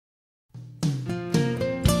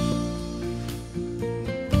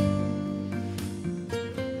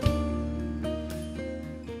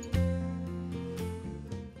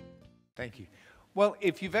Thank you. Well,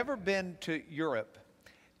 if you've ever been to Europe,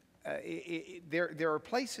 there are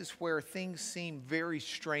places where things seem very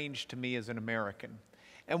strange to me as an American.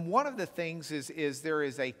 And one of the things is there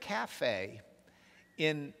is a cafe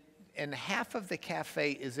and half of the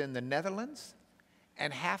cafe is in the Netherlands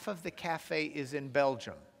and half of the cafe is in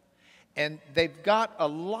Belgium. And they've got a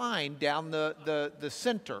line down the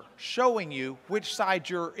center showing you which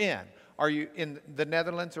side you're in. Are you in the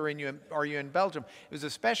Netherlands or are you in Belgium? It was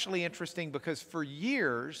especially interesting because for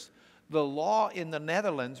years, the law in the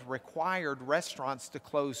Netherlands required restaurants to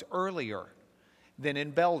close earlier than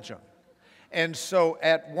in Belgium. And so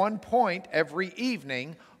at one point every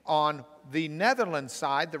evening on the Netherlands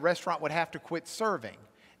side, the restaurant would have to quit serving.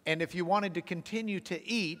 And if you wanted to continue to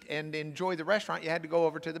eat and enjoy the restaurant, you had to go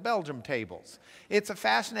over to the Belgium tables. It's a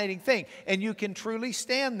fascinating thing. And you can truly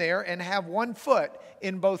stand there and have one foot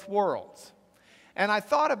in both worlds. And I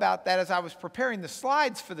thought about that as I was preparing the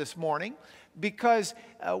slides for this morning, because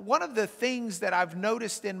one of the things that I've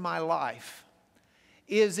noticed in my life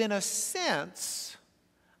is, in a sense,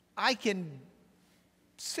 I can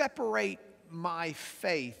separate my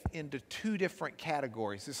faith into two different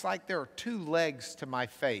categories. It's like there are two legs to my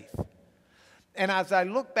faith. And as I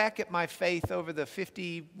look back at my faith over the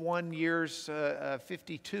 51 years,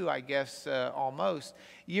 52, I guess, almost,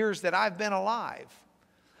 years that I've been alive,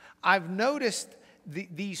 I've noticed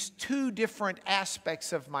these two different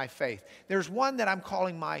aspects of my faith. There's one that I'm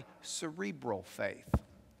calling my cerebral faith,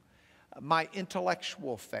 my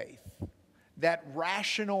intellectual faith, that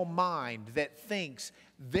rational mind that thinks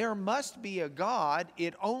there must be a God.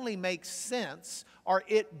 It only makes sense, or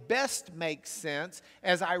it best makes sense,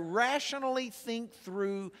 as I rationally think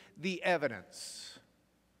through the evidence.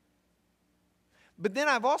 But then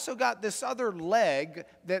I've also got this other leg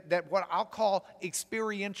that what I'll call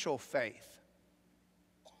experiential faith.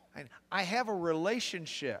 I have a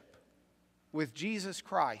relationship with Jesus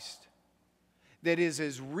Christ that is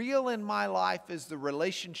as real in my life as the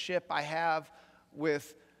relationship I have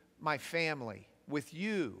with my family, with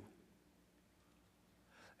you.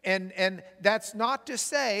 And that's not to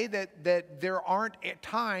say that there aren't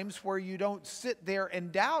times where you don't sit there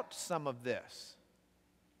and doubt some of this.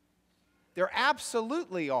 There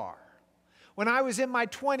absolutely are. When I was in my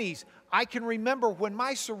 20s, I can remember when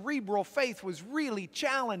my cerebral faith was really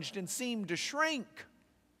challenged and seemed to shrink,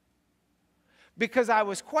 because I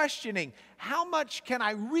was questioning, how much can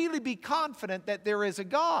I really be confident that there is a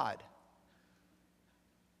God?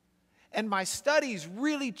 And my studies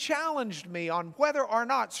really challenged me on whether or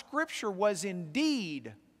not Scripture was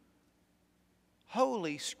indeed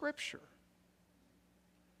Holy Scripture.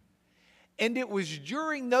 And it was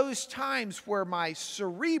during those times where my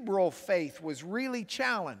cerebral faith was really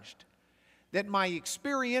challenged that my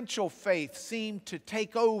experiential faith seemed to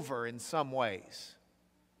take over in some ways.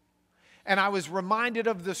 And I was reminded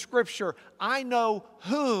of the Scripture, I know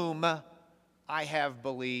whom I have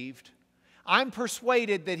believed. I'm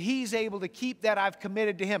persuaded that He's able to keep that I've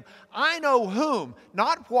committed to Him. I know whom,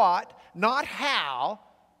 not what, not how,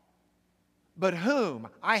 but whom.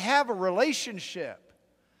 I have a relationship.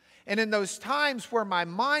 And in those times where my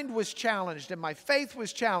mind was challenged and my faith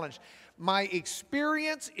was challenged, my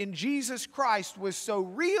experience in Jesus Christ was so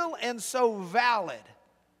real and so valid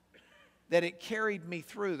that it carried me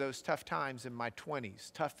through those tough times in my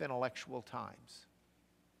 20s, tough intellectual times.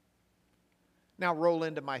 Now roll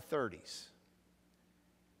into my 30s.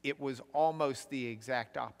 It was almost the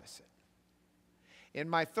exact opposite. In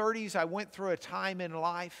my 30s, I went through a time in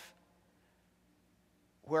life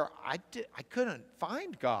where I couldn't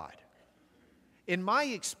find God. In my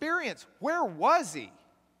experience, where was He?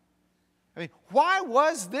 I mean, why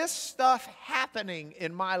was this stuff happening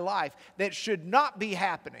in my life that should not be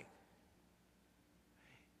happening?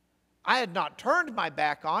 I had not turned my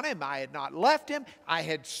back on Him. I had not left Him. I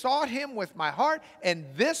had sought Him with my heart, and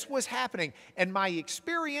this was happening. And my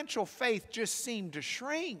experiential faith just seemed to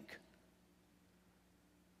shrink.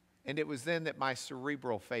 And it was then that my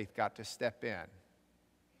cerebral faith got to step in.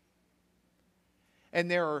 And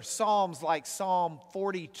there are psalms like Psalm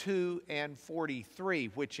 42 and 43,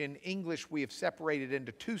 which in English we have separated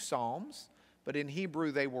into two psalms, but in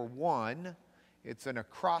Hebrew they were one. It's an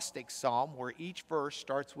acrostic psalm where each verse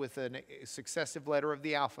starts with a successive letter of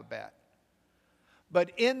the alphabet.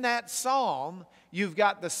 But in that psalm, you've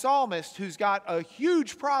got the psalmist who's got a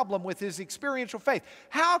huge problem with his experiential faith.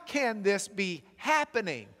 How can this be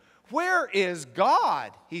happening? Where is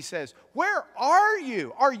God? He says, where are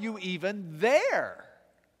you? Are you even there?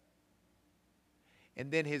 And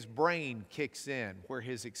then his brain kicks in where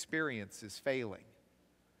his experience is failing.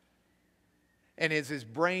 And as his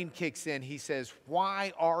brain kicks in, he says,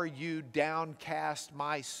 "Why are you downcast,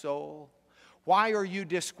 my soul? Why are you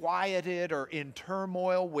disquieted or in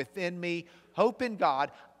turmoil within me? Hope in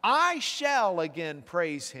God. I shall again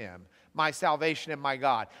praise him, my salvation and my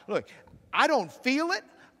God." Look, I don't feel it.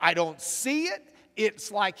 I don't see it. It's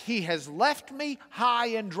like he has left me high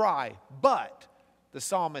and dry. But the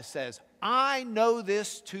psalmist says, I know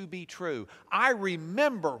this to be true. I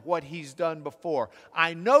remember what he's done before.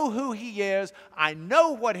 I know who he is. I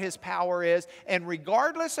know what his power is. And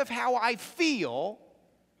regardless of how I feel,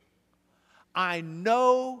 I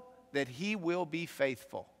know that he will be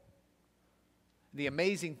faithful. The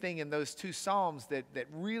amazing thing in those two Psalms that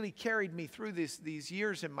really carried me through these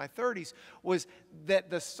years in my 30s was that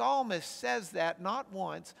the psalmist says that not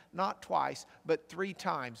once, not twice, but 3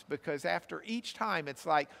 times. Because after each time it's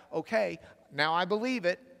like, okay, now I believe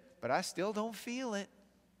it, but I still don't feel it.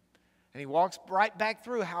 And he walks right back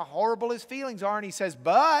through how horrible his feelings are, and he says,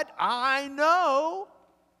 but I know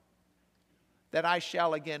that I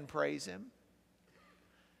shall again praise him.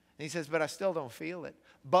 And he says, but I still don't feel it.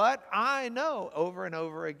 But I know, over and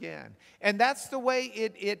over again. And that's the way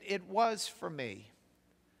it was for me.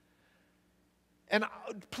 And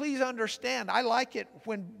please understand, I like it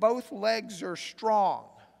when both legs are strong.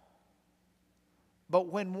 But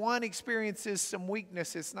when one experiences some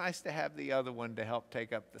weakness, it's nice to have the other one to help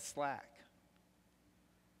take up the slack.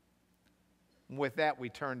 With that, we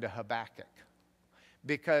turn to Habakkuk.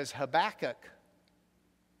 Because Habakkuk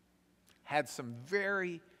had some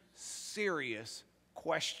very serious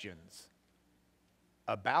questions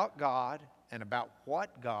about God and about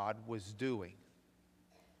what God was doing.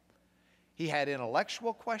 He had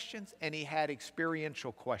intellectual questions and he had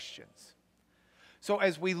experiential questions. So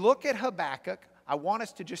as we look at Habakkuk, I want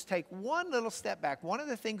us to just take one little step back. One of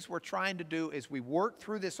the things we're trying to do as we work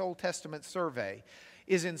through this Old Testament survey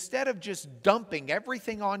is instead of just dumping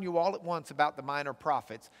everything on you all at once about the minor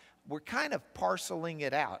prophets, we're kind of parceling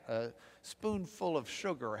it out. A spoonful of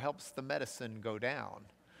sugar helps the medicine go down.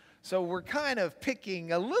 So we're kind of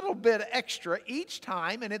picking a little bit extra each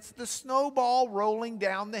time, and it's the snowball rolling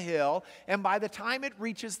down the hill. And by the time it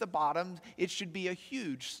reaches the bottom, it should be a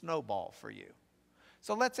huge snowball for you.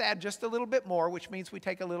 So let's add just a little bit more, which means we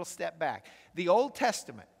take a little step back. The Old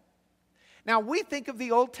Testament. Now, we think of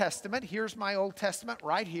the Old Testament. Here's my Old Testament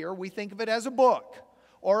right here. We think of it as a book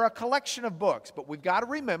or a collection of books. But we've got to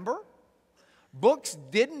remember, books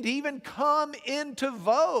didn't even come into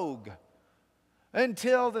vogue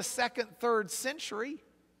until the 2nd, 3rd century.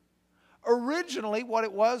 Originally, what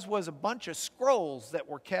it was a bunch of scrolls that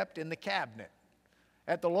were kept in the cabinet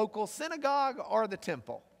at the local synagogue or the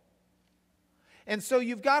temple. And so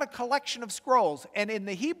you've got a collection of scrolls. And in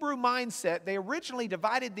the Hebrew mindset, they originally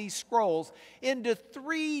divided these scrolls into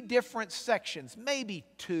 3 different sections, maybe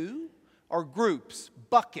 2, or groups,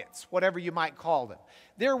 buckets, whatever you might call them.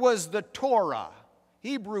 There was the Torah,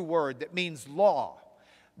 Hebrew word that means law.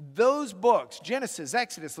 Those books, Genesis,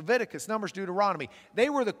 Exodus, Leviticus, Numbers, Deuteronomy, they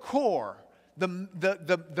were the core,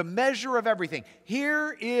 the measure of everything.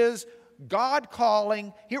 Here is God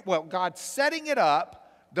calling, God setting it up,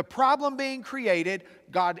 the problem being created,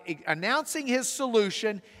 God announcing his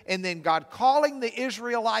solution, and then God calling the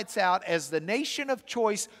Israelites out as the nation of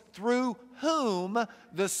choice through whom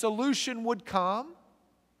the solution would come.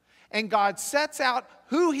 And God sets out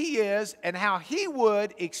who he is and how he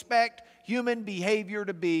would expect human behavior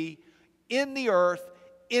to be in the earth,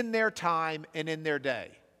 in their time, and in their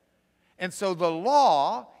day. And so the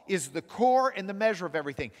law is the core and the measure of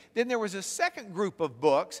everything. Then there was a second group of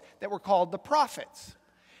books that were called the prophets.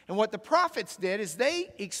 And what the prophets did is they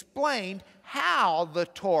explained how the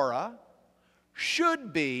Torah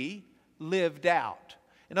should be lived out.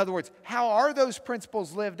 In other words, how are those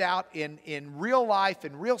principles lived out in real life,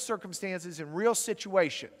 in real circumstances, in real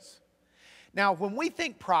situations? Now, when we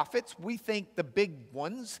think prophets, we think the big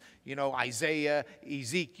ones, Isaiah,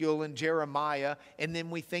 Ezekiel, and Jeremiah, and then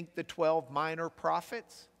we think the 12 minor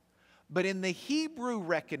prophets. But in the Hebrew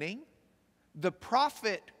reckoning, the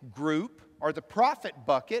prophet group, or the prophet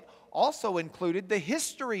bucket, also included the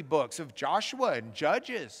history books of Joshua and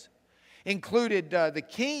Judges. Included the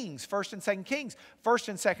Kings, 1st and 2nd Kings, 1st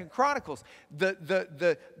and 2nd Chronicles.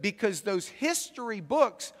 Because those history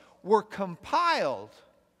books were compiled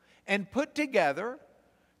and put together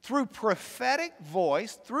through prophetic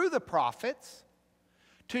voice, through the prophets,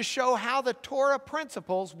 to show how the Torah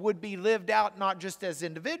principles would be lived out not just as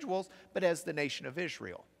individuals, but as the nation of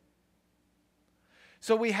Israel.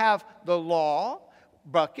 So we have the law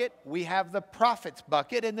bucket, we have the prophets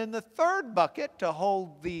bucket, and then the third bucket to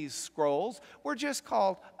hold these scrolls were just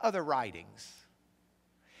called other writings.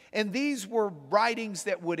 And these were writings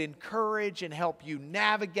that would encourage and help you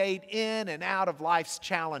navigate in and out of life's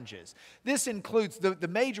challenges. This includes the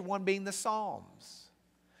major one being the Psalms.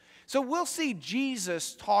 So we'll see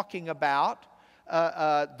Jesus talking about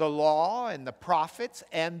the law and the prophets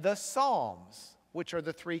and the Psalms, which are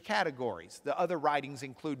the three categories. The other writings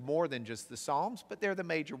include more than just the Psalms, but they're the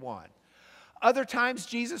major one. Other times,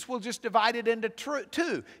 Jesus will just divide it into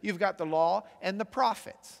two. You've got the law and the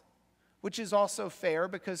prophets, which is also fair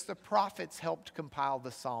because the prophets helped compile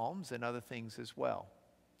the Psalms and other things as well.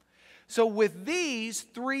 So with these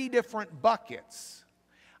three different buckets,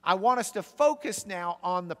 I want us to focus now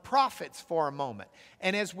on the prophets for a moment.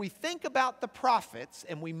 And as we think about the prophets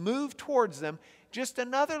and we move towards them, just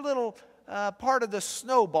another little part of the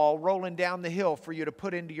snowball rolling down the hill for you to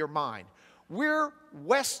put into your mind. We're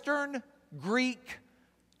Western Greek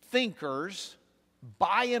thinkers,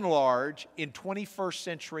 by and large, in 21st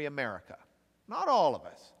century America. Not all of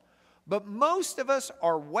us, but most of us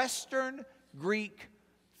are Western Greek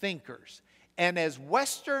thinkers. And as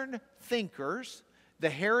Western thinkers, the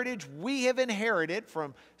heritage we have inherited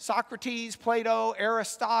from Socrates, Plato,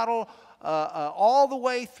 Aristotle, all the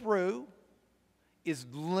way through is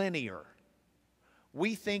linear.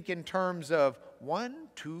 We think in terms of 1,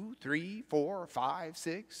 2, 3, 4, 5,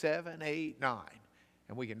 6, 7, 8, 9.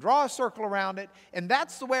 And we can draw a circle around it, and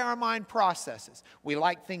that's the way our mind processes. We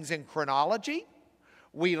like things in chronology,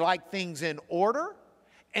 we like things in order,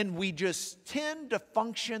 and we just tend to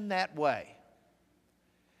function that way.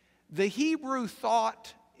 The Hebrew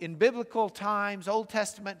thought in biblical times, Old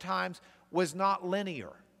Testament times, was not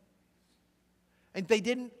linear. And they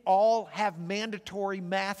didn't all have mandatory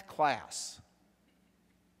math class.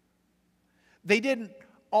 They didn't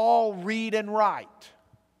all read and write.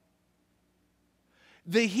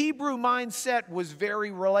 The Hebrew mindset was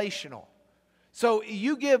very relational. So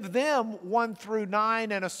you give them 1 through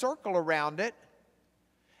 9 and a circle around it,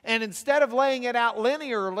 and instead of laying it out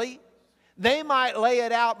linearly, they might lay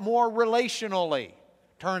it out more relationally.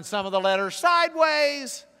 Turn some of the letters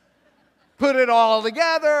sideways, put it all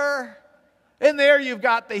together, and there you've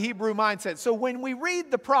got the Hebrew mindset. So when we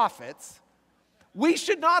read the prophets, we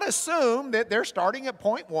should not assume that they're starting at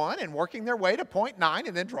point 1 and working their way to point 9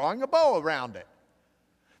 and then drawing a bow around it.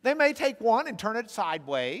 They may take 1 and turn it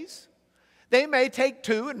sideways. They may take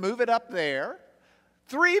 2 and move it up there.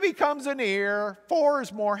 3 becomes an ear. 4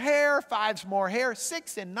 is more hair. 5's more hair.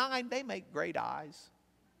 6 and 9, they make great eyes.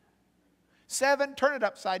 7, turn it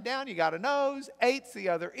upside down. You got a nose. 8's the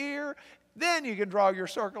other ear. Then you can draw your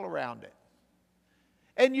circle around it.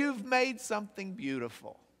 And you've made something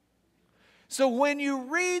beautiful. So when you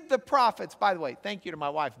read the prophets, by the way, thank you to my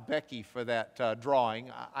wife Becky for that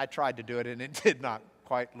drawing. I tried to do it and it did not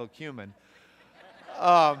quite look human.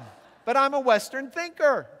 But I'm a Western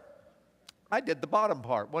thinker. I did the bottom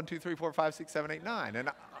part, 1, 2, 3, 4, 5, 6, 7, 8, 9. And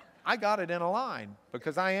I got it in a line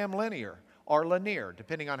because I am linear or Lanier,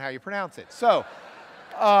 depending on how you pronounce it. So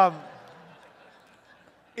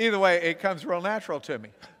either way, it comes real natural to me.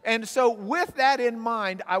 And so with that in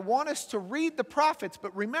mind, I want us to read the prophets.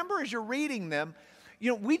 But remember, as you're reading them,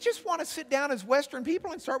 we just want to sit down as Western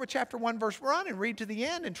people and start with chapter 1, verse 1 and read to the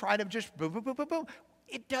end and try to just boom, boom, boom, boom, boom.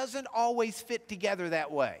 It doesn't always fit together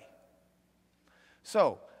that way.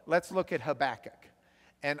 So let's look at Habakkuk.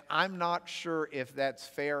 And I'm not sure if that's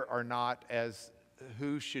fair or not as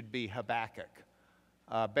who should be Habakkuk.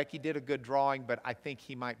 Becky did a good drawing, but I think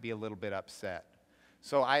he might be a little bit upset.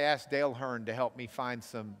 So I asked Dale Hearn to help me find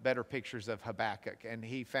some better pictures of Habakkuk, and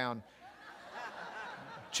he found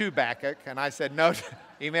Chewbacca, and I said, no,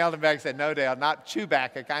 emailed him back and said, no, Dale, not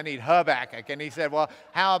Chewbacca, I need Habakkuk. And he said, well,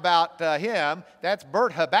 how about him? That's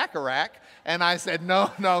Bert Habakkuk. And I said, no,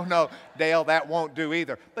 Dale, that won't do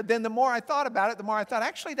either. But then the more I thought about it, the more I thought,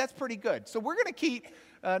 actually, that's pretty good. So we're going to keep,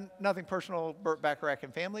 nothing personal, Bert Bacharach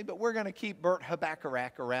and family, but we're going to keep Bert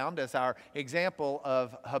Habakkuk around as our example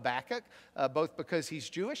of Habakkuk, both because he's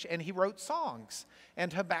Jewish and he wrote songs.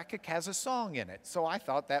 And Habakkuk has a song in it. So I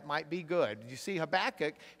thought that might be good. You see,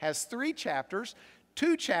 Habakkuk has 3 chapters.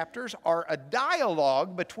 2 chapters are a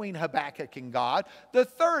dialogue between Habakkuk and God. The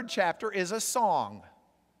 3rd chapter is a song.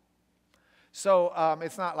 So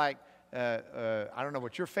it's not like, I don't know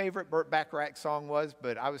what your favorite Burt Bacharach song was,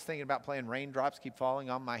 but I was thinking about playing Raindrops Keep Falling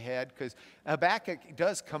on My Head, because Habakkuk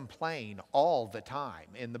does complain all the time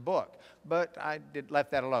in the book, but I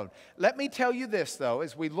left that alone. Let me tell you this, though,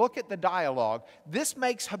 as we look at the dialogue, this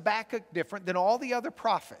makes Habakkuk different than all the other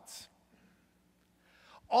prophets.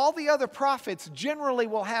 All the other prophets generally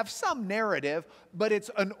will have some narrative, but it's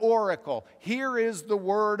an oracle. Here is the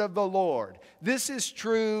word of the Lord. This is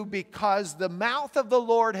true because the mouth of the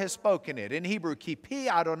Lord has spoken it. In Hebrew, ki pi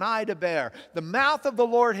Adonai deber. The mouth of the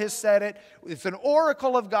Lord has said it. It's an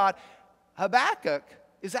oracle of God. Habakkuk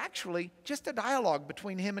is actually just a dialogue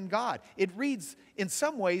between him and God. It reads in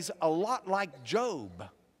some ways a lot like Job.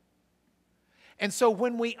 And so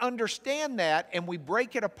when we understand that and we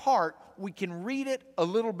break it apart, we can read it a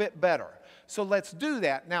little bit better. So let's do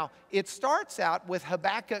that. Now, it starts out with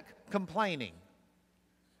Habakkuk complaining.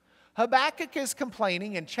 Habakkuk is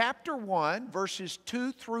complaining in chapter 1, verses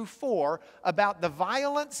 2 through 4, about the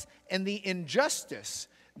violence and the injustice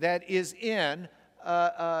that is in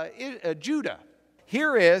Judah.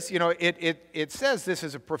 Here is, it says this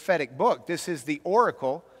is a prophetic book. This is the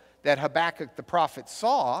oracle that Habakkuk the prophet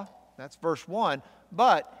saw. That's verse 1.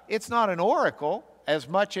 But it's not an oracle as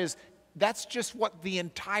much as that's just what the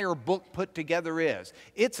entire book put together is.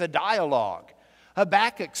 It's a dialogue.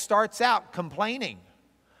 Habakkuk starts out complaining.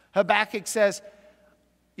 Habakkuk says,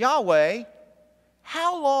 Yahweh,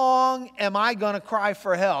 how long am I going to cry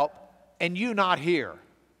for help and you not hear?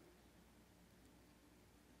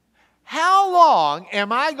 How long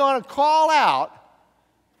am I going to call out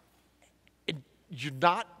and you're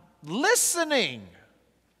not listening?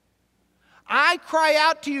 I cry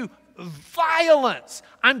out to you violence.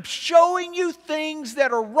 I'm showing you things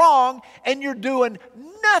that are wrong and you're doing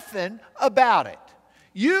nothing about it.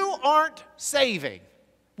 You aren't saving,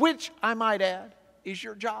 which I might add is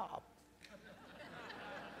your job.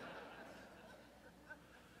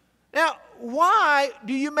 Now, why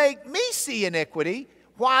do you make me see iniquity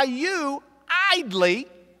while you idly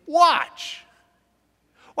watch?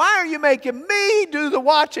 Why are you making me do the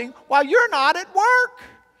watching while you're not at work?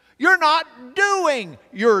 You're not doing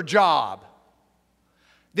your job.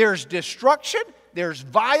 There's destruction, there's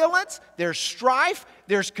violence, there's strife,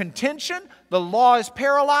 there's contention. The law is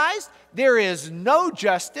paralyzed. There is no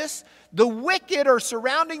justice. The wicked are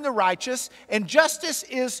surrounding the righteous, and justice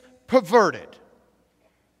is perverted.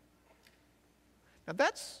 Now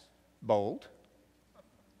that's bold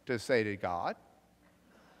to say to God.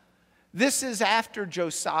 This is after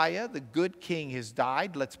Josiah, the good king, has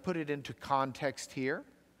died. Let's put it into context here.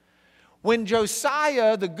 When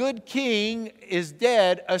Josiah, the good king, is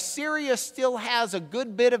dead, Assyria still has a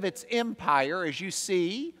good bit of its empire, as you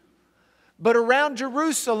see. But around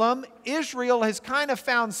Jerusalem, Israel has kind of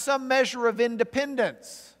found some measure of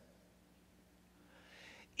independence.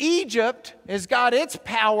 Egypt has got its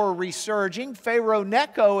power resurging. Pharaoh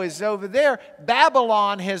Necho is over there.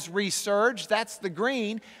 Babylon has resurged. That's the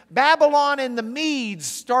green. Babylon and the Medes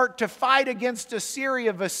start to fight against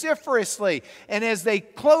Assyria vociferously. And as they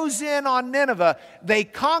close in on Nineveh, they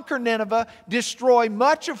conquer Nineveh, destroy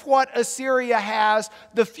much of what Assyria has.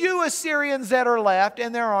 The few Assyrians that are left,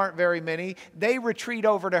 and there aren't very many, they retreat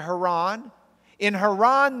over to Haran. In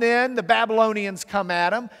Haran, then, the Babylonians come at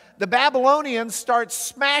them. The Babylonians start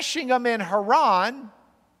smashing them in Haran.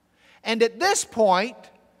 And at this point,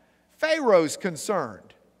 Pharaoh's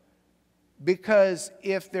concerned. Because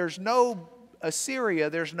if there's no Assyria,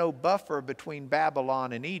 there's no buffer between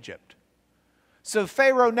Babylon and Egypt. So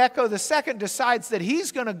Pharaoh Necho II decides that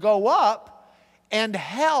he's going to go up and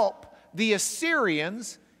help the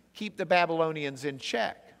Assyrians keep the Babylonians in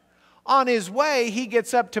check. On his way, he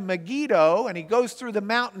gets up to Megiddo and he goes through the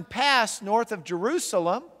mountain pass north of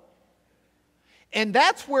Jerusalem. And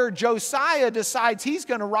that's where Josiah decides he's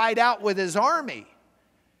going to ride out with his army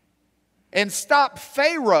and stop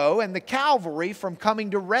Pharaoh and the cavalry from coming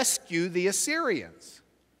to rescue the Assyrians.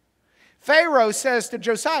 Pharaoh says to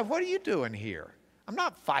Josiah, "What are you doing here? I'm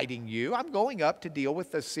not fighting you. I'm going up to deal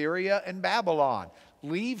with Assyria and Babylon.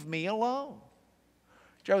 Leave me alone."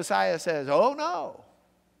 Josiah says, "Oh no.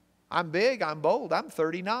 I'm big, I'm bold, I'm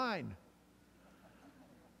 39.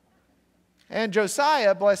 And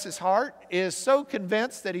Josiah, bless his heart, is so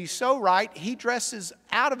convinced that he's so right, he dresses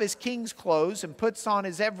out of his king's clothes and puts on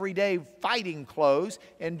his everyday fighting clothes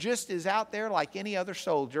and just is out there like any other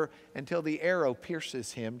soldier until the arrow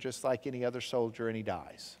pierces him just like any other soldier and he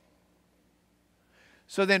dies.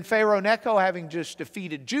 So then Pharaoh Necho, having just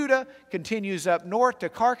defeated Judah, continues up north to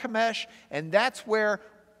Carchemish, and that's where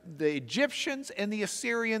the Egyptians and the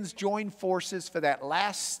Assyrians join forces for that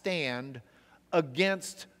last stand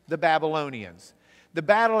against the Babylonians. The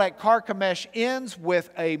battle at Carchemish ends with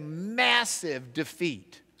a massive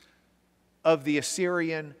defeat of the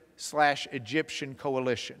Assyrian/Egyptian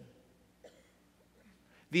coalition.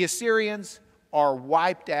 The Assyrians are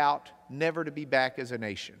wiped out, never to be back as a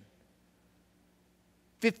nation.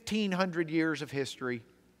 1,500 years of history,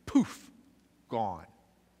 poof, gone.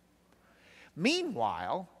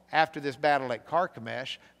 Meanwhile, after this battle at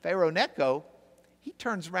Carchemish, Pharaoh Necho, he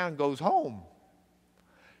turns around and goes home.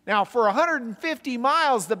 Now, for 150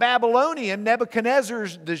 miles, the Babylonian, Nebuchadnezzar,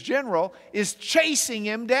 the general, is chasing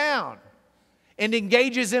him down and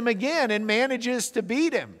engages him again and manages to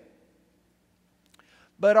beat him.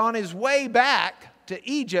 But on his way back to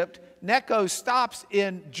Egypt, Necho stops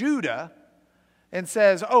in Judah and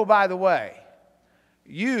says, oh, by the way,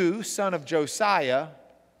 you, son of Josiah,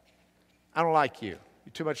 I don't like you.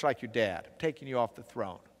 You're too much like your dad. I'm taking you off the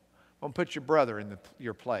throne. I'm going to put your brother in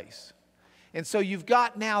your place. And so you've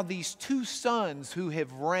got now these two sons who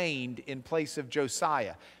have reigned in place of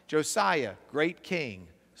Josiah. Josiah, great king.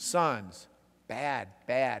 Sons, bad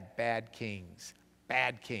kings.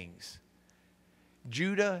 Bad kings.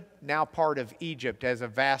 Judah, now part of Egypt as a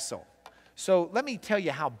vassal. So let me tell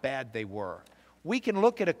you how bad they were. We can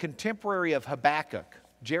look at a contemporary of Habakkuk.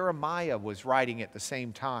 Jeremiah was writing at the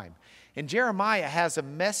same time. And Jeremiah has a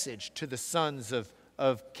message to the sons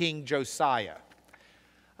of King Josiah.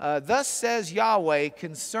 Thus says Yahweh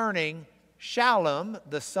concerning Shallum,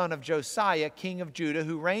 the son of Josiah, king of Judah,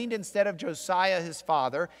 who reigned instead of Josiah his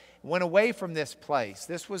father, went away from this place.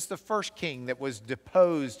 This was the first king that was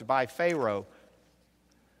deposed by Pharaoh.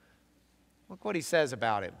 Look what he says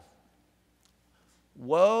about him.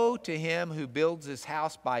 Woe to him who builds his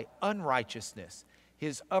house by unrighteousness,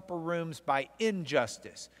 his upper rooms by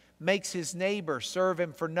injustice, makes his neighbor serve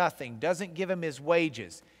him for nothing, doesn't give him his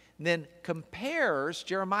wages. And then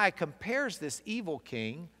Jeremiah compares this evil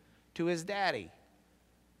king to his daddy,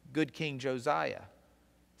 good King Josiah.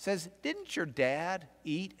 Says, didn't your dad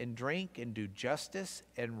eat and drink and do justice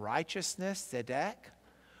and righteousness, Zedek?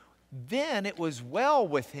 Then it was well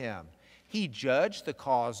with him. He judged the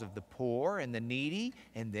cause of the poor and the needy,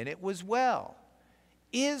 and then it was well.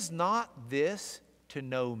 Is not this to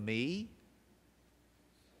know me?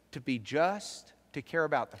 To be just, to care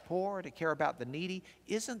about the poor, to care about the needy?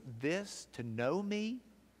 Isn't this to know me?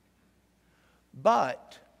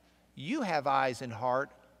 But you have eyes and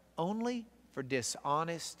heart only for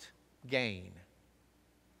dishonest gain,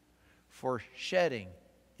 for shedding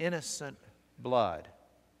innocent blood,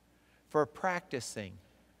 for practicing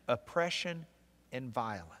oppression and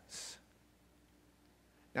violence.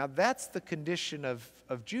 Now that's the condition of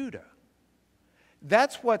Judah.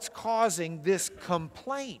 That's what's causing this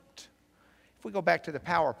complaint. If we go back to the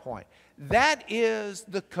PowerPoint, that is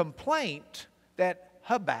the complaint that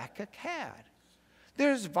Habakkuk had.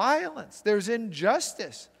 There's violence, there's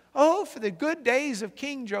injustice. Oh, for the good days of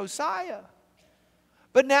King Josiah.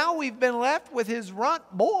 But now we've been left with his runt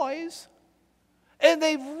boys, and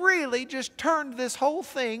they've really just turned this whole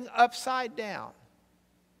thing upside down.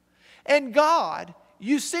 And God,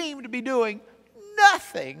 you seem to be doing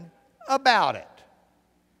nothing about it.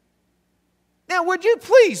 Now, would you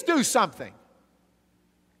please do something?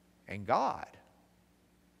 And God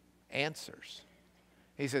answers.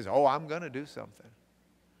 He says, oh, I'm going to do something.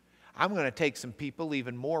 I'm going to take some people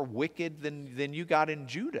even more wicked than you got in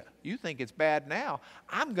Judah. You think it's bad now.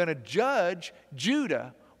 I'm going to judge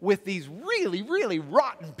Judah with these really, really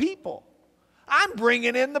rotten people. I'm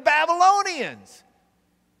bringing in the Babylonians.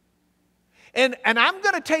 And I'm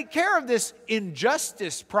going to take care of this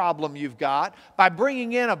injustice problem you've got by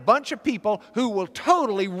bringing in a bunch of people who will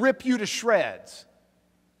totally rip you to shreds.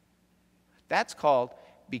 That's called,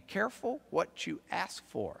 be careful what you ask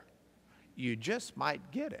for. You just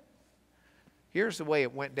might get it. Here's the way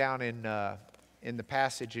it went down in the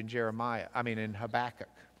passage in in Habakkuk.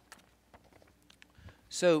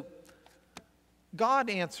 So God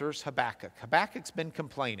answers Habakkuk. Habakkuk's been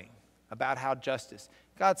complaining about how justice.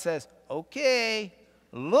 God says, okay,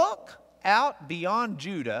 look out beyond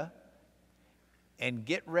Judah and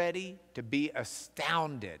get ready to be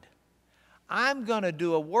astounded. I'm going to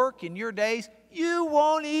do a work in your days you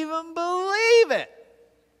won't even believe it.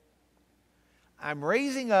 I'm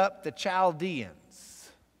raising up the Chaldeans.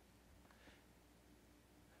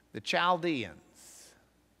 The Chaldeans.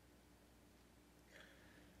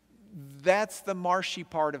 That's the marshy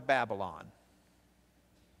part of Babylon.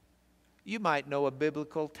 You might know a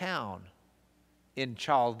biblical town in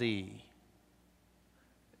Chaldee.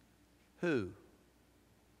 Who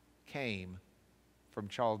came from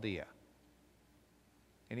Chaldea?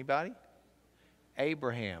 Anybody?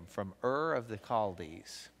 Abraham from Ur of the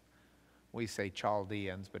Chaldees. We say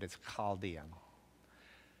Chaldeans, but it's Chaldean.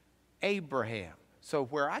 Abraham. So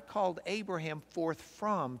where I called Abraham forth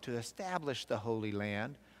from to establish the Holy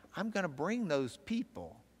Land, I'm going to bring those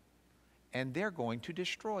people, and they're going to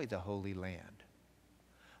destroy the Holy Land.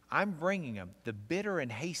 I'm bringing them, the bitter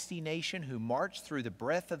and hasty nation who marched through the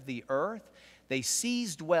breadth of the earth. They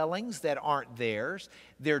seize dwellings that aren't theirs.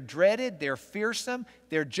 They're dreaded, they're fearsome.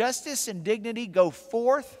 Their justice and dignity go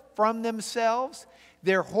forth from themselves.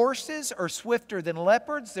 Their horses are swifter than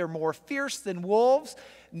leopards. They're more fierce than wolves.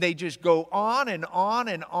 And they just go on and on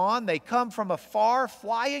and on. They come from afar,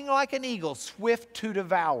 flying like an eagle, swift to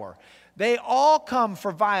devour. They all come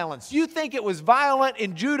for violence. You think it was violent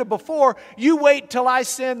in Judah before, you wait till I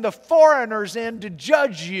send the foreigners in to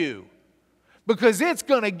judge you, because it's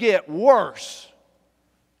going to get worse.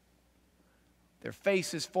 Their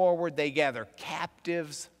faces forward, they gather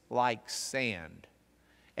captives like sand.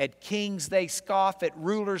 At kings they scoff, at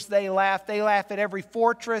rulers they laugh at every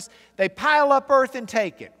fortress. They pile up earth and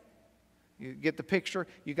take it. You get the picture?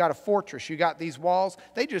 You got a fortress, you got these walls.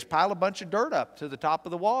 They just pile a bunch of dirt up to the top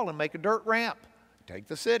of the wall and make a dirt ramp. Take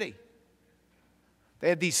the city. They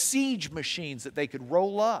had these siege machines that they could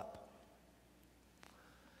roll up.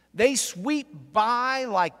 They sweep by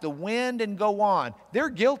like the wind and go on. They're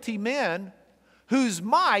guilty men whose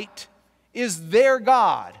might is their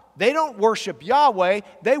God. They don't worship Yahweh,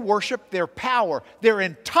 they worship their power. They're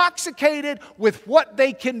intoxicated with what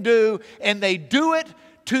they can do, and they do it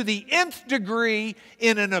to the nth degree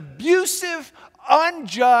in an abusive,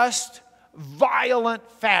 unjust,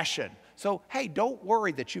 violent fashion. So, hey, don't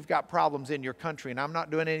worry that you've got problems in your country and I'm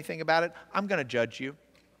not doing anything about it. I'm going to judge you.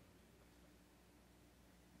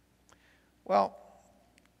 Well,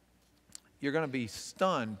 you're going to be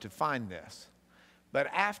stunned to find this. But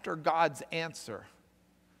after God's answer,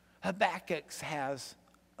 Habakkuk has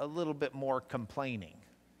a little bit more complaining.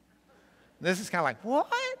 This is kind of like,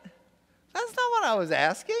 what? That's not what I was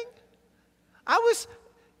asking.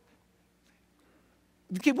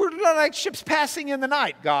 We're like ships passing in the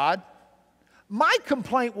night, God. My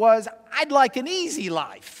complaint was, I'd like an easy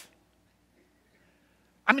life.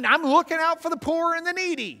 I mean, I'm looking out for the poor and the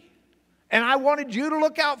needy. And I wanted you to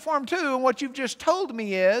look out for them too. And what you've just told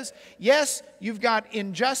me is, yes, you've got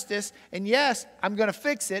injustice. And yes, I'm going to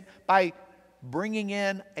fix it by bringing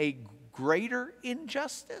in a greater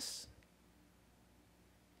injustice.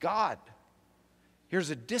 God,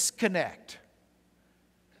 here's a disconnect.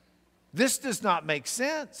 This does not make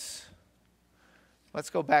sense. Let's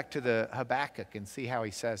go back to the Habakkuk and see how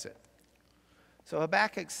he says it. So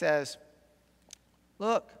Habakkuk says,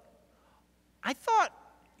 look, I thought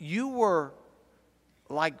you were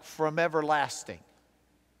like from everlasting.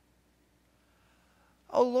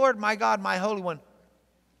 Oh Lord, my God, my Holy One,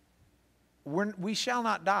 we shall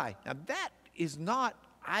not die. Now that is not,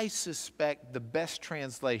 I suspect, the best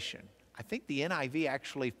translation. I think the NIV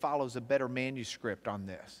actually follows a better manuscript on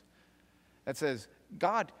this. That says,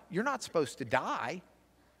 God, you're not supposed to die.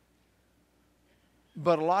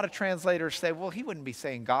 But a lot of translators say, well, he wouldn't be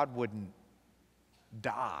saying God wouldn't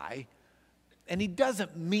die. And he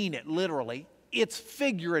doesn't mean it literally. It's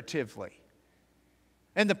figuratively.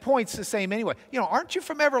 And the point's the same anyway. You know, aren't you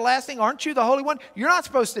from everlasting? Aren't you the Holy One? You're not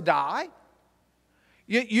supposed to die.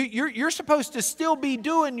 You're supposed to still be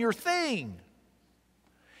doing your thing.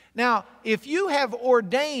 Now, if you have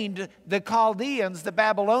ordained the Chaldeans, the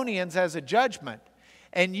Babylonians, as a judgment,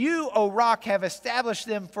 and you, O rock, have established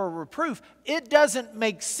them for reproof, it doesn't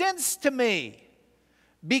make sense to me,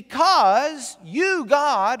 because you,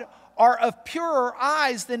 God, are of purer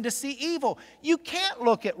eyes than to see evil. You can't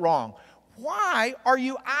look at wrong. Why are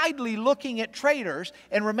you idly looking at traitors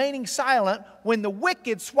and remaining silent when the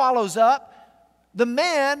wicked swallows up the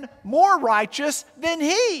man more righteous than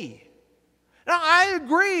he? Now, I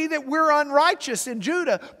agree that we're unrighteous in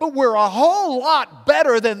Judah, but we're a whole lot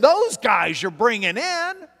better than those guys you're bringing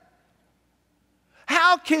in.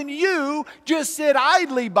 How can you just sit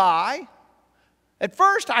idly by? At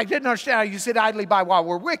first, I didn't understand how you sit idly by while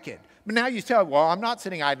we're wicked. But now you tell, well, I'm not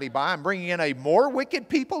sitting idly by. I'm bringing in a more wicked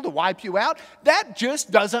people to wipe you out. That just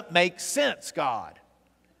doesn't make sense, God.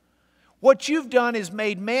 What you've done is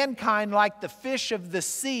made mankind like the fish of the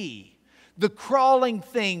sea, the crawling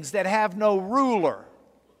things that have no ruler,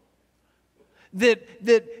 that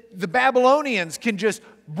the Babylonians can just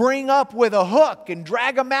bring up with a hook and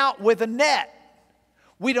drag them out with a net.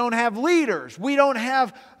 We don't have leaders. We don't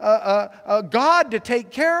have a God to take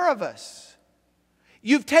care of us.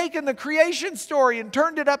 You've taken the creation story and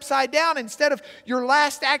turned it upside down. Instead of your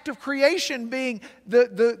last act of creation being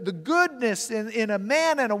the goodness in a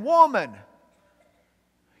man and a woman,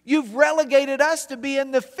 you've relegated us to being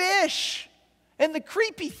the fish and the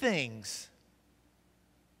creepy things.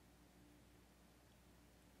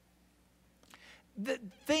 The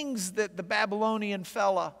things that the Babylonian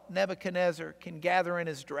fella, Nebuchadnezzar, can gather in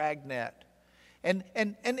his dragnet. And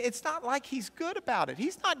it's not like he's good about it.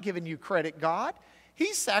 He's not giving you credit, God.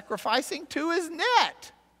 He's sacrificing to his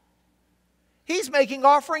net. He's making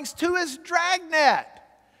offerings to his dragnet.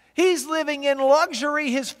 He's living in luxury.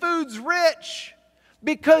 His food's rich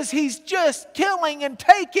because he's just killing and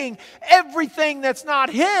taking everything that's not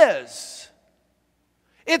his.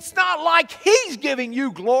 It's not like he's giving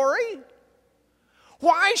you glory.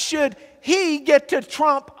 Why should he get to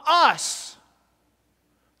trump us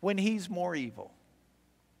when he's more evil?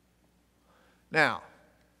 Now,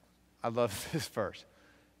 I love this verse.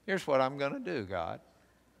 Here's what I'm going to do, God.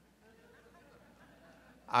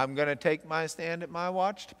 I'm going to take my stand at my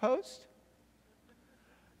watchpost.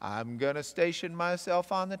 I'm going to station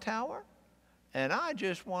myself on the tower. And I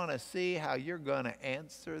just want to see how you're going to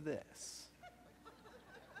answer this.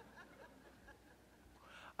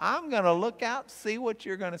 I'm going to look out, see what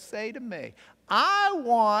you're going to say to me. I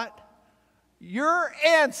want your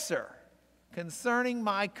answer concerning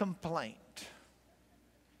my complaint.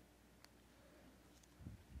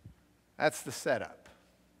 That's the setup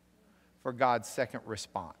for God's second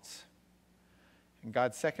response. And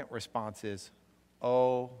God's second response is,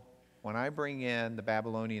 oh, when I bring in the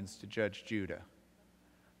Babylonians to judge Judah,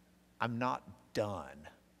 I'm not done.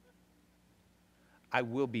 I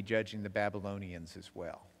will be judging the Babylonians as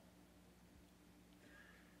well.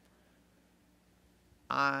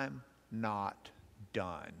 I'm not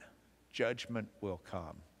done. Judgment will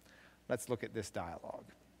come. Let's look at this dialogue.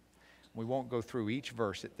 We won't go through each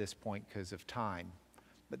verse at this point because of time,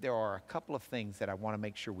 but there are a couple of things that I want to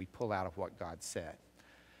make sure we pull out of what God said.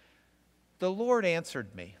 The Lord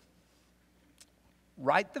answered me,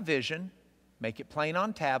 write the vision, make it plain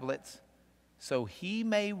on tablets, so he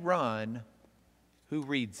may run who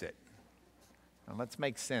reads it. Now let's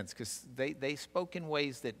make sense, because they spoke in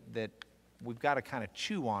ways that we've got to kind of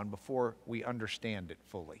chew on before we understand it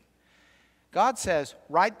fully. God says,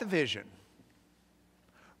 write the vision.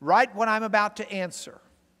 Write what I'm about to answer.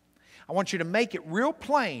 I want you to make it real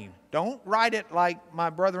plain. Don't write it like my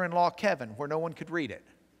brother-in-law Kevin, where no one could read it.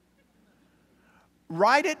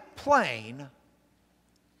 Write it plain,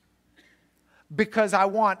 because I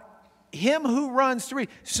want him who runs to read.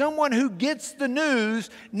 Someone who gets the news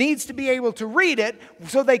needs to be able to read it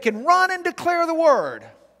so they can run and declare the word.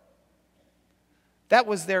 That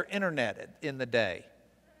was their internet in the day.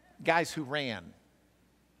 Guys who ran.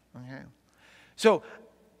 Okay. So,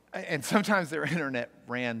 and sometimes their internet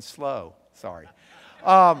ran slow. Sorry.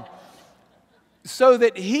 So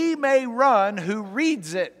that he may run who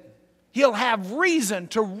reads it. He'll have reason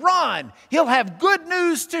to run. He'll have good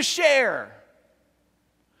news to share.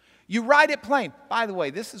 You write it plain. By the way,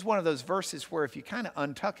 this is one of those verses where if you kind of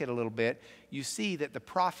untuck it a little bit, you see that the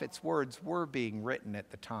prophet's words were being written at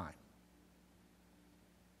the time.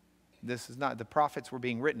 This is not, the prophets were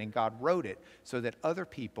being written and God wrote it so that other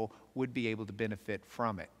people would be able to benefit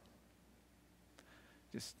from it.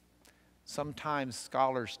 Just sometimes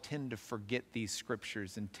scholars tend to forget these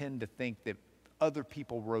scriptures and tend to think that other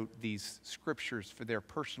people wrote these scriptures for their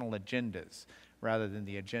personal agendas rather than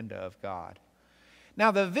the agenda of God. Now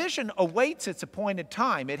the vision awaits its appointed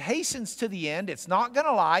time. It hastens to the end. It's not going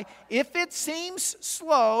to lie. If it seems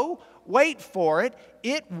slow, wait for it.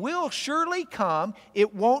 It will surely come.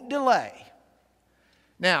 It won't delay.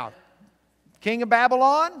 Now, King of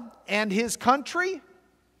Babylon and his country,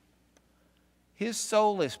 his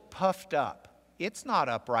soul is puffed up. It's not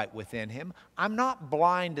upright within him. I'm not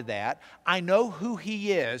blind to that. I know who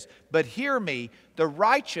he is. But hear me, the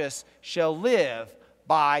righteous shall live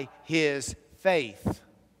by his faith.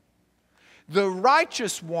 The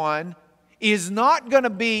righteous one is not going to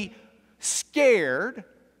be scared.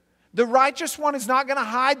 The righteous one is not going to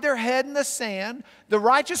hide their head in the sand. The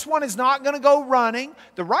righteous one is not going to go running.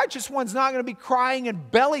 The righteous one's not going to be crying and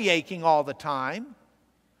belly aching all the time.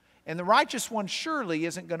 And the righteous one surely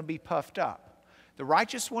isn't going to be puffed up. The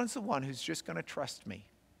righteous one's the one who's just going to trust me.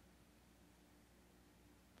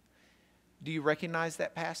 Do you recognize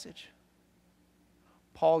that passage?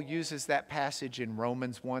 Paul uses that passage in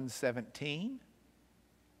Romans 1:17,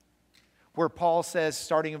 where Paul says,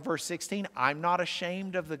 starting in verse 16, I'm not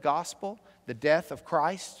ashamed of the gospel, the death of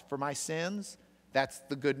Christ for my sins. That's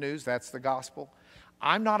the good news. That's the gospel.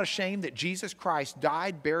 I'm not ashamed that Jesus Christ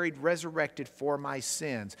died, buried, resurrected for my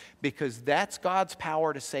sins, because that's God's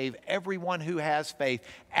power to save everyone who has faith.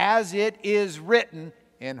 As it is written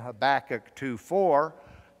in Habakkuk 2:4,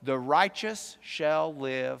 the righteous shall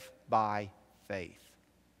live by faith.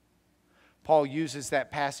 Paul uses that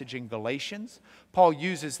passage in Galatians. Paul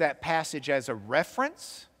uses that passage as a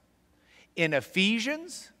reference in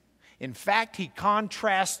Ephesians. In fact, he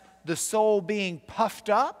contrasts the soul being puffed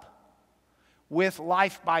up with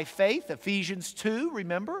life by faith. Ephesians 2,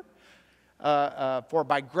 remember? For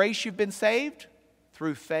by grace you've been saved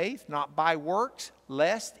through faith, not by works,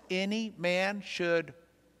 lest any man should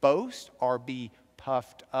boast or be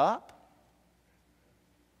puffed up.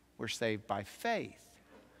 We're saved by faith,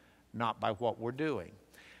 not by what we're doing.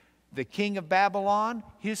 The king of Babylon,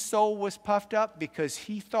 his soul was puffed up because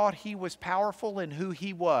he thought he was powerful in who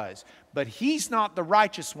he was. But he's not the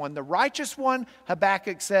righteous one. The righteous one,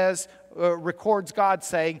 Habakkuk says, records God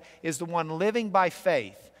saying, is the one living by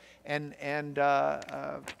faith. And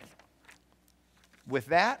with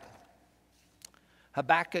that,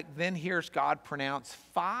 Habakkuk then hears God pronounce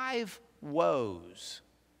 5 woes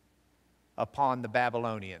upon the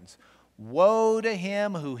Babylonians. Woe to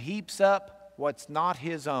him who heaps up what's not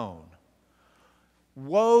his own.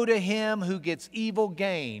 Woe to him who gets evil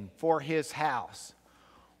gain for his house.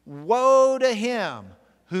 Woe to him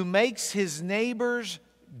who makes his neighbors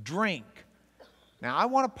drink. Now I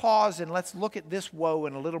want to pause and let's look at this woe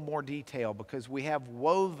in a little more detail because we have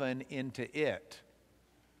woven into it.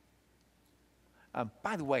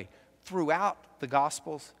 By the way, throughout the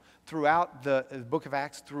Gospels, throughout the book of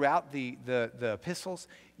Acts, throughout the epistles,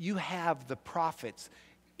 you have the prophets,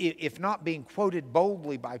 if not being quoted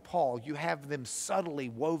boldly by Paul, you have them subtly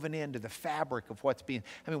woven into the fabric of what's being.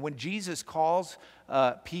 I mean, when Jesus calls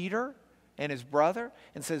Peter and his brother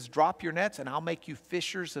and says, drop your nets and I'll make you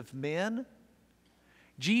fishers of men,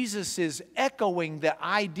 Jesus is echoing the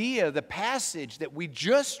idea, the passage that we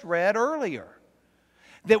just read earlier.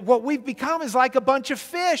 That what we've become is like a bunch of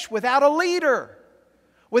fish without a leader,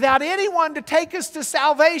 without anyone to take us to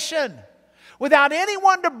salvation, without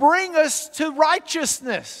anyone to bring us to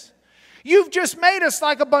righteousness. You've just made us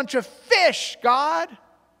like a bunch of fish, God.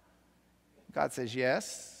 God says,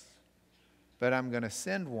 yes, but I'm going to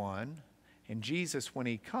send one. And Jesus, when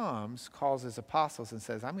he comes, calls his apostles and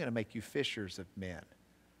says, I'm going to make you fishers of men.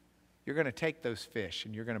 You're going to take those fish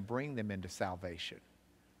and you're going to bring them into salvation.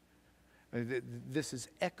 This is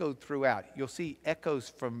echoed throughout. You'll see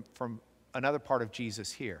echoes from another part of Jesus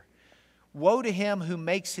here. Woe to him who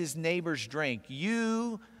makes his neighbors drink.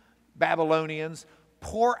 You, Babylonians,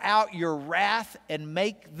 pour out your wrath and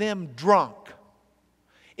make them drunk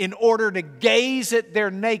in order to gaze at their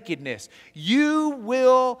nakedness. You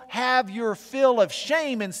will have your fill of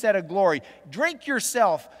shame instead of glory. Drink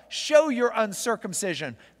yourself. Show your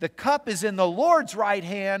uncircumcision. The cup is in the Lord's right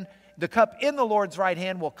hand. The cup in the Lord's right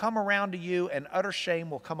hand will come around to you, and utter shame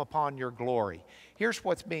will come upon your glory. Here's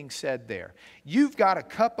what's being said there. You've got a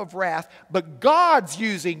cup of wrath, but God's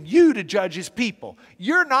using you to judge his people.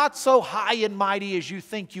 You're not so high and mighty as you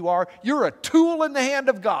think you are. You're a tool in the hand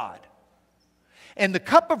of God. And the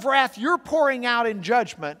cup of wrath you're pouring out in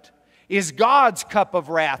judgment is God's cup of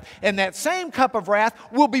wrath. And that same cup of wrath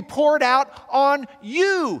will be poured out on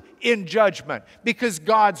you in judgment. Because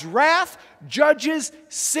God's wrath judges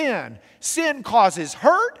sin. Sin causes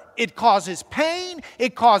hurt. It causes pain.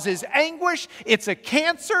 It causes anguish. It's a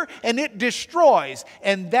cancer and it destroys.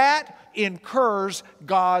 And that incurs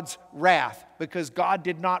God's wrath. Because God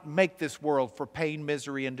did not make this world for pain,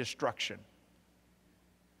 misery, and destruction.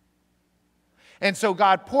 And so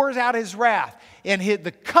God pours out his wrath, and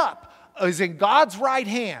the cup is in God's right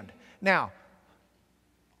hand. Now,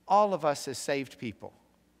 all of us as saved people,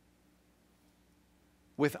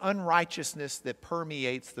 with unrighteousness that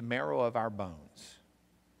permeates the marrow of our bones,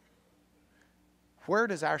 where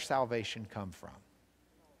does our salvation come from?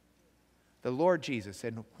 The Lord Jesus.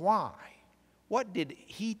 And why? What did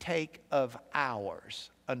he take of ours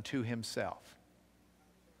unto himself?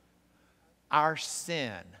 Our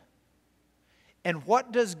sin. And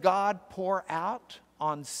what does God pour out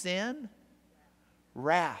on sin?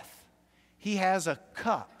 Wrath. He has a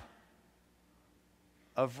cup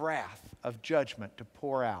of wrath, of judgment to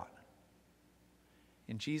pour out.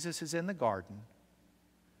 And Jesus is in the garden.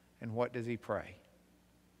 And what does he pray?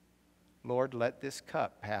 Lord, let this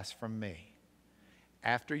cup pass from me.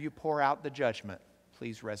 After you pour out the judgment,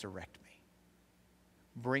 please resurrect me.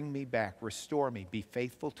 Bring me back. Restore me. Be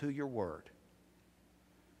faithful to your word.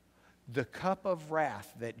 The cup of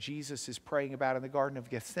wrath that Jesus is praying about in the Garden of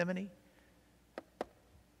Gethsemane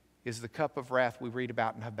is the cup of wrath we read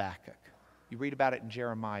about in Habakkuk. You read about it in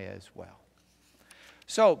Jeremiah as well.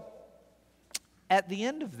 So, at the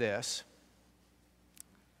end of this,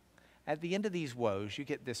 at the end of these woes, you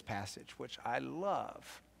get this passage, which I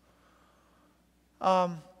love.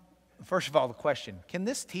 First of all, the question, can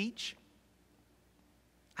this teach?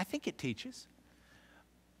 I think it teaches.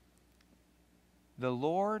 The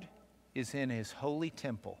Lord is in his holy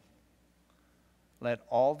temple. Let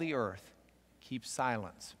all the earth keep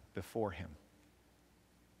silence before him.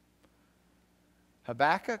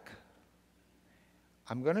 Habakkuk,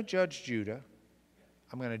 I'm going to judge Judah.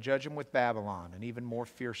 I'm going to judge him with Babylon, an even more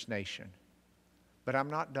fierce nation. But I'm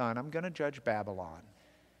not done. I'm going to judge Babylon.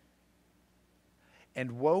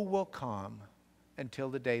 And woe will come until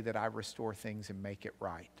the day that I restore things and make it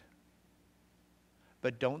right.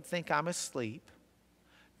 But don't think I'm asleep.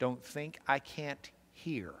 Don't think I can't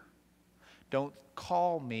hear. Don't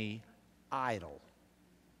call me idle.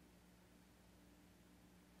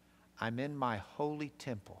 I'm in my holy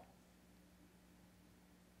temple.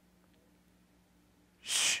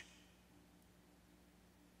 Shh.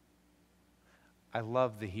 I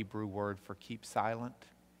love the Hebrew word for keep silent.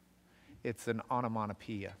 It's an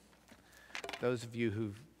onomatopoeia. Those of you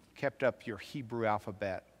who've kept up your Hebrew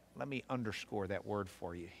alphabet, let me underscore that word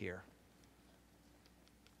for you here.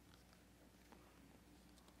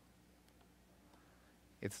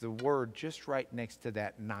 It's the word just right next to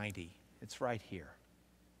that 90. It's right here.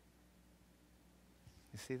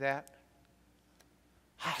 You see that?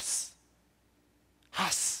 Hus.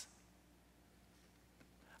 Hus.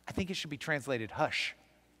 I think it should be translated hush,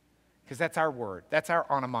 because that's our word. That's our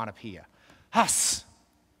onomatopoeia. Hus.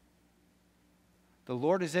 The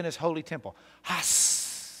Lord is in his holy temple.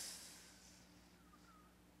 Hus.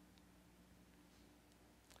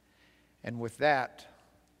 And with that,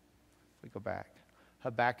 we go back.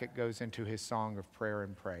 Habakkuk goes into his song of prayer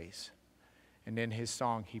and praise. And in his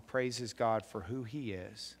song, he praises God for who he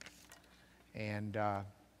is. And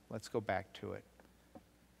let's go back to it.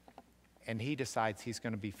 And he decides he's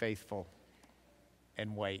going to be faithful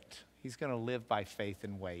and wait. He's going to live by faith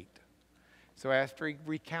and wait. So after he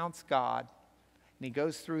recounts God, and he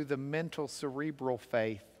goes through the mental, cerebral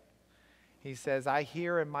faith, he says, I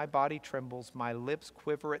hear and my body trembles, my lips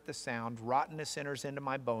quiver at the sound, rottenness enters into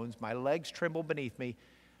my bones, my legs tremble beneath me.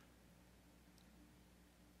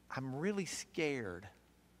 I'm really scared.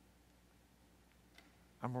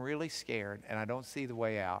 I'm really scared, and I don't see the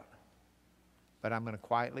way out. But I'm going to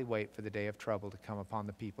quietly wait for the day of trouble to come upon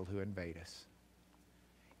the people who invade us.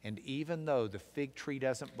 And even though the fig tree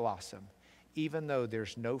doesn't blossom, even though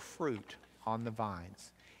there's no fruit on the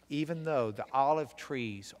vines, even though the olive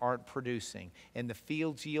trees aren't producing, and the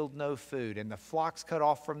fields yield no food, and the flocks cut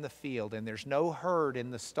off from the field, and there's no herd in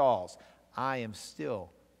the stalls, I am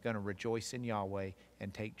still going to rejoice in Yahweh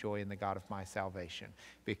and take joy in the God of my salvation.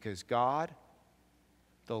 Because God,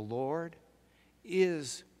 the Lord,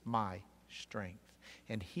 is my strength.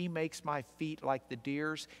 And he makes my feet like the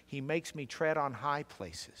deer's. He makes me tread on high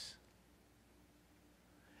places.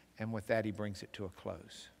 And with that, he brings it to a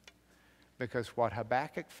close. Because what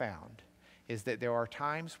Habakkuk found is that there are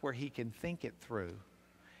times where he can think it through,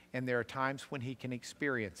 and there are times when he can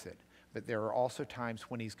experience it. But there are also times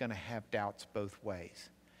when he's going to have doubts both ways.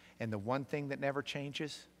 And the one thing that never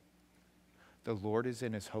changes, the Lord is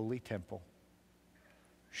in his holy temple.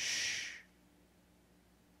 Shh.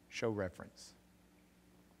 Show reverence.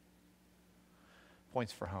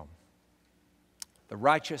 Points for home. The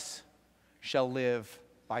righteous shall live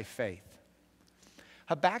by faith.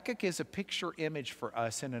 Habakkuk is a picture image for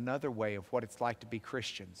us in another way of what it's like to be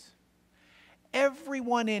Christians.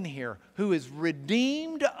 Everyone in here who is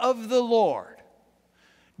redeemed of the Lord,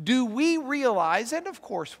 do we realize, and of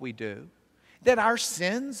course we do, that our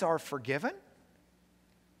sins are forgiven?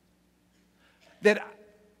 That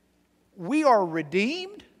we are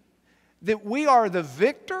redeemed? That we are the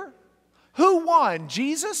victor? Who won,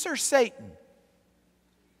 Jesus or Satan?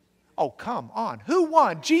 Oh, come on. Who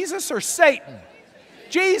won, Jesus or Satan?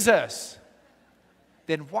 Jesus.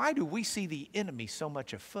 Then why do we see the enemy so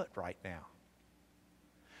much afoot right now?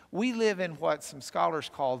 We live in what some scholars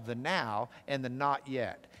call the now and the not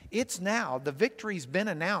yet. It's now. The victory's been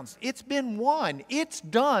announced. It's been won. It's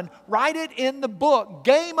done. Write it in the book.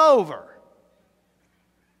 Game over.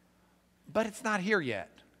 But it's not here yet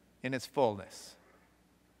in its fullness.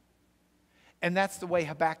 And that's the way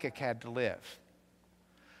Habakkuk had to live.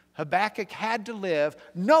 Habakkuk had to live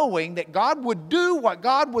knowing that God would do what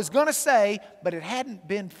God was going to say, but it hadn't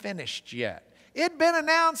been finished yet. It'd been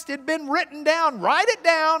announced, it'd been written down. Write it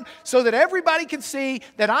down so that everybody can see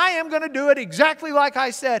that I am going to do it exactly like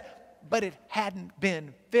I said, but it hadn't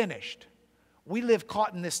been finished. We live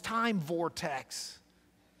caught in this time vortex.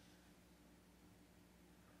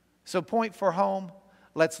 So point for home,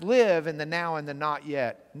 let's live in the now and the not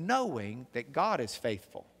yet, knowing that God is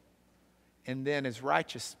faithful. And then as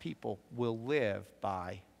righteous people will live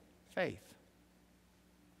by faith.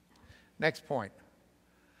 Next point.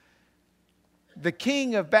 The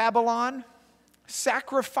king of Babylon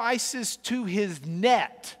sacrifices to his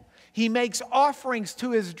net. He makes offerings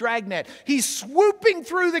to his dragnet. He's swooping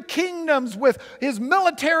through the kingdoms with his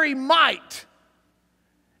military might,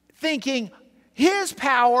 thinking his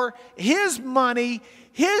power, his money,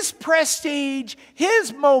 his prestige,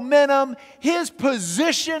 his momentum, his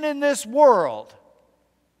position in this world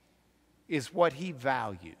is what He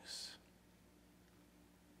values.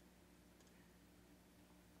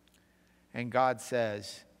 And God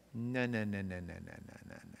says, no, no, no, no, no, no, no,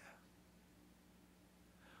 no, no.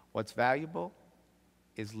 What's valuable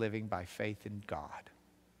is living by faith in God.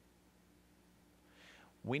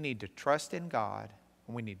 We need to trust in God,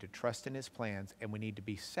 and we need to trust in His plans, and we need to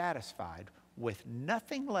be satisfied with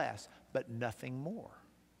nothing less but nothing more.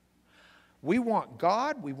 We want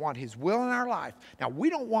God, we want His will in our life. Now, we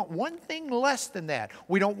don't want one thing less than that.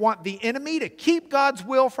 We don't want the enemy to keep God's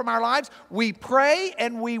will from our lives. We pray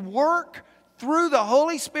and we work through the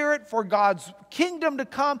Holy Spirit for God's kingdom to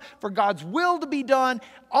come, for God's will to be done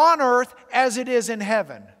on earth as it is in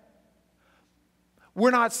heaven. We're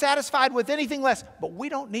not satisfied with anything less, but we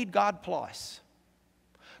don't need God plus.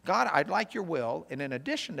 God, I'd like your will, and in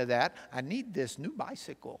addition to that, I need this new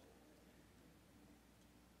bicycle.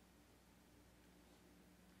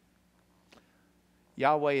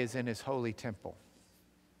 Yahweh is in His holy temple.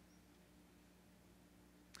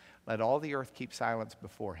 Let all the earth keep silence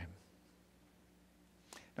before Him.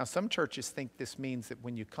 Now, some churches think this means that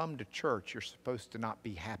when you come to church, you're supposed to not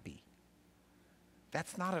be happy.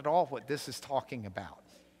 That's not at all what this is talking about.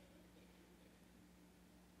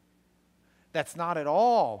 That's not at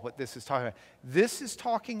all what this is talking about. This is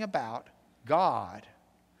talking about God,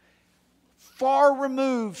 far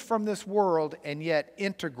removed from this world and yet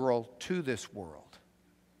integral to this world,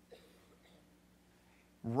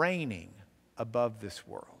 reigning above this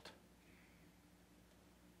world.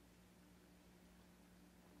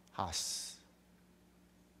 Has.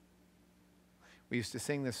 We used to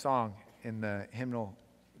sing this song in the hymnal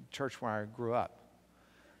church where I grew up.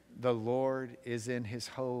 The Lord is in His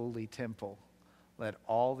holy temple. Let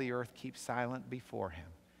all the earth keep silent before Him.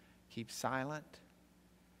 Keep silent,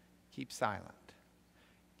 keep silent,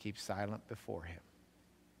 keep silent before Him.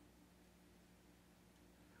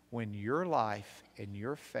 When your life and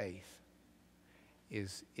your faith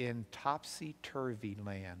is in topsy-turvy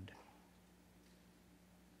land,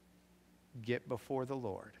 get before the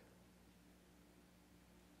Lord.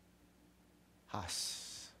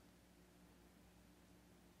 Has.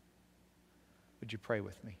 Would you pray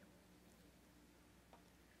with me?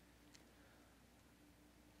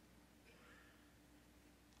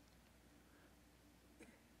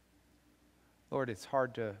 Lord, it's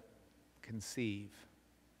hard to conceive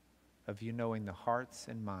of you knowing the hearts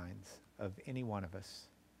and minds of any one of us,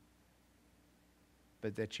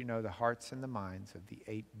 but that you know the hearts and the minds of the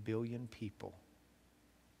 8 billion people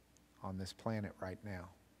on this planet right now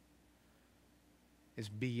is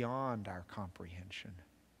beyond our comprehension.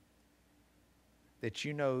 That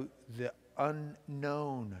you know the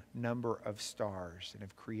unknown number of stars and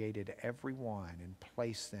have created every one and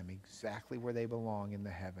placed them exactly where they belong in the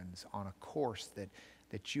heavens on a course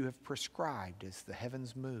that you have prescribed as the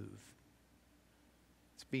heavens move.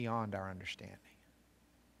 It's beyond our understanding.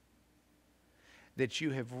 That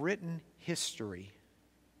you have written history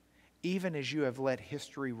even as you have let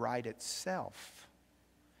history write itself.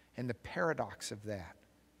 And the paradox of that,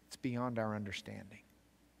 it's beyond our understanding.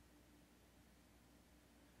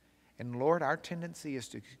 And Lord, our tendency is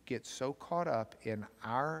to get so caught up in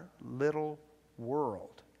our little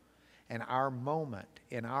world and our moment,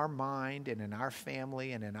 in our mind and in our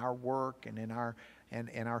family and in our work and in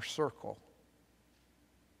our circle,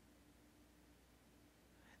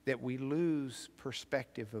 that we lose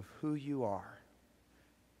perspective of who you are.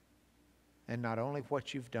 And not only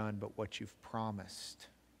what you've done, but what you've promised.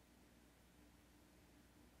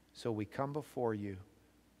 So we come before you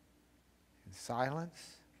in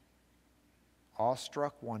silence,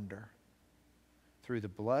 awestruck wonder. Through the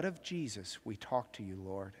blood of Jesus, we talk to you,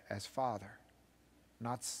 Lord, as Father.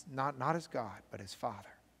 Not as God, but as Father.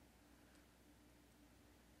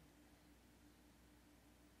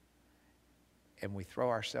 And we throw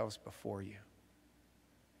ourselves before you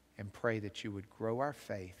and pray that you would grow our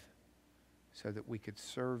faith so that we could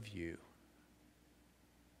serve you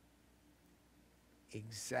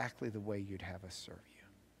exactly the way you'd have us serve you.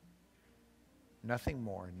 Nothing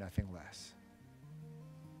more and nothing less.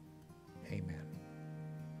 Amen.